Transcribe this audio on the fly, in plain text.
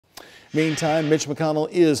Meantime, Mitch McConnell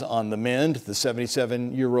is on the mend. The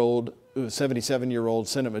 77-year-old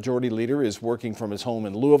Senate Majority Leader is working from his home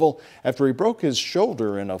in Louisville after he broke his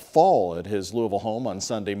shoulder in a fall at his Louisville home on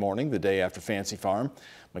Sunday morning, the day after Fancy Farm.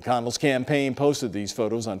 McConnell's campaign posted these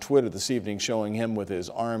photos on Twitter this evening showing him with his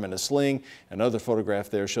arm in a sling. Another photograph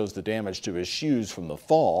there shows the damage to his shoes from the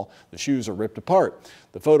fall. The shoes are ripped apart.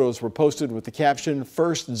 The photos were posted with the caption,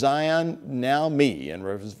 "First Zion, now me," in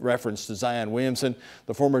reference to Zion Williamson,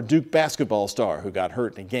 the former Duke basketball star who got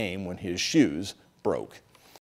hurt in a game when his shoes broke.